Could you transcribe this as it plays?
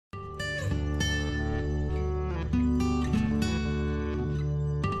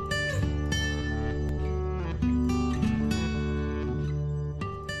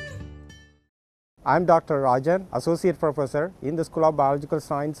I'm Dr. Rajan, Associate Professor in the School of Biological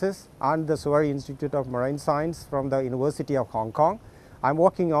Sciences and the Surrey Institute of Marine Science from the University of Hong Kong. I'm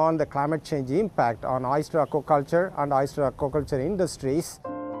working on the climate change impact on oyster aquaculture and oyster aquaculture industries.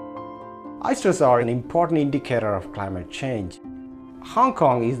 Oysters are an important indicator of climate change. Hong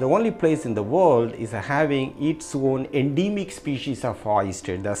Kong is the only place in the world is having its own endemic species of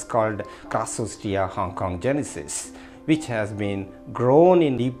oyster that's called Crassostea hongkongensis, which has been grown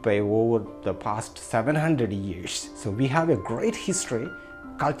in deep bay over the past 700 years. So we have a great history,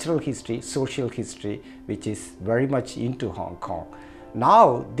 cultural history, social history, which is very much into Hong Kong.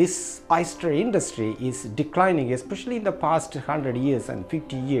 Now this oyster industry is declining, especially in the past 100 years and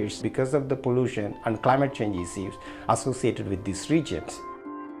 50 years because of the pollution and climate change issues associated with these regions.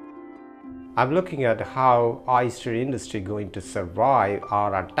 I'm looking at how oyster industry going to survive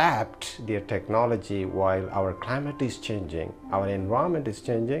or adapt their technology while our climate is changing, our environment is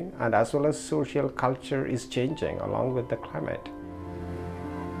changing, and as well as social culture is changing along with the climate.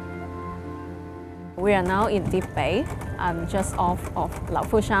 We are now in Deep Bay, just off of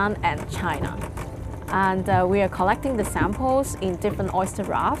Laofushan and China. And we are collecting the samples in different oyster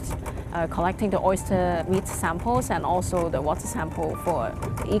rafts, collecting the oyster meat samples and also the water sample for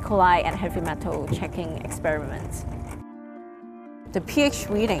the E. coli and heavy metal checking experiments. The pH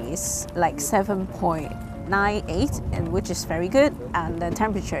reading is like 7.98, and which is very good, and the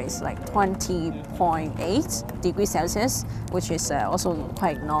temperature is like 20.8 degrees Celsius, which is also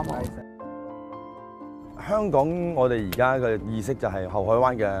quite normal. 香港我哋而家嘅意識就係後海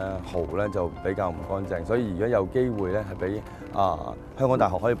灣嘅蠔咧就比較唔乾淨，所以如果有機會咧係俾香港大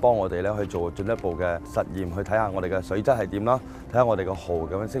學可以幫我哋咧去做進一步嘅實驗，去睇下我哋嘅水質係點啦，睇下我哋嘅蠔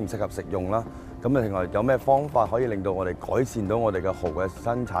咁樣適唔適合食用啦。咁另外有咩方法可以令到我哋改善到我哋嘅蠔嘅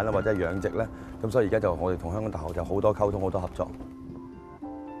生產啦或者養殖咧？咁所以而家就我哋同香港大學就好多溝通，好多合作。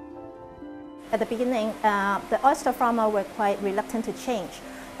At the beginning, the oyster farmer were quite reluctant to change.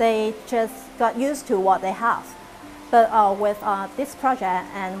 They just got used to what they have. But with this project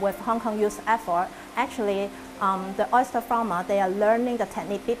and with Hong Kong Youth effort, actually the oyster farmer, they are learning the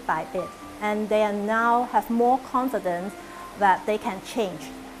technique bit by bit. And they are now have more confidence that they can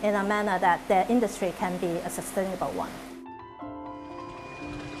change in a manner that their industry can be a sustainable one.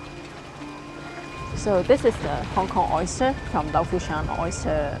 So this is the Hong Kong oyster from Laofushan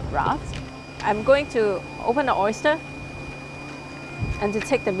oyster raft. I'm going to open the oyster and to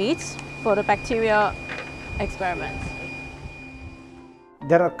take the meat for the bacteria experiments.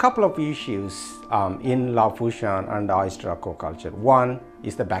 There are a couple of issues in Laofushan and oyster aquaculture. One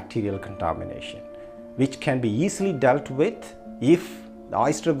is the bacterial contamination, which can be easily dealt with if the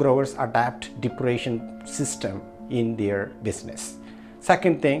oyster growers adapt depuration system in their business.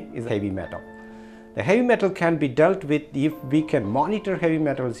 Second thing is heavy metal. The heavy metal can be dealt with if we can monitor heavy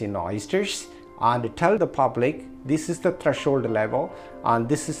metals in oysters and tell the public this is the threshold level and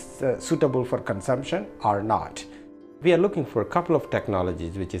this is suitable for consumption or not. We are looking for a couple of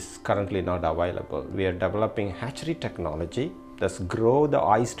technologies which is currently not available. We are developing hatchery technology, thus grow the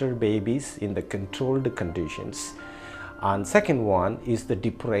oyster babies in the controlled conditions. And second one is the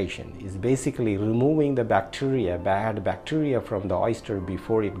depuration, is basically removing the bacteria, bad bacteria from the oyster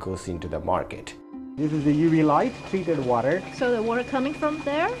before it goes into the market. This is the UV light treated water. So the water coming from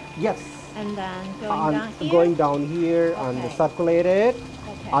there? Yes. And then going down here? Going down here and circulate it,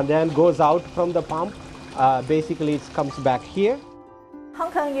 and then goes out from the pump. Basically it comes back here. Hong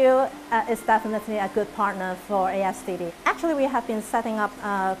Kong U is definitely a good partner for ASDD. Actually, we have been setting up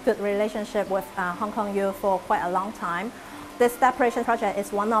a good relationship with Hong Kong U for quite a long time. This depuration project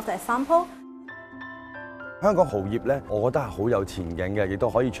is one of the examples. 香港蠔業咧，我覺得係好有前景嘅，亦都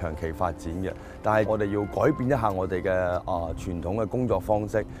可以長期發展嘅。但係我哋要改變一下我哋嘅傳統嘅工作方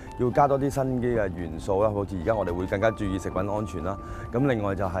式，要加多啲新嘅元素啦。好似而家我哋會更加注意食品安全啦。咁另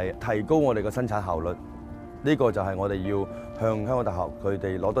外就係提高我哋嘅生產效率。呢個就係我哋要向香港大學佢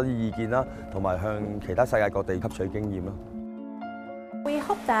哋攞多啲意見啦，同埋向其他世界各地吸取經驗啦。We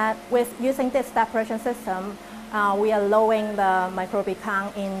hope that with using this depuration system, we are lowering the microbial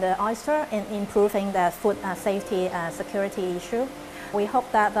count in the oyster and improving the food safety and security issue. We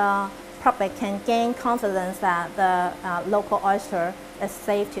hope that the public can gain confidence that the local oyster is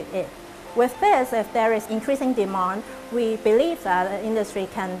safe to eat. With this, if there is increasing demand, we believe that the industry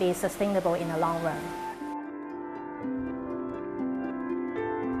can be sustainable in the long run.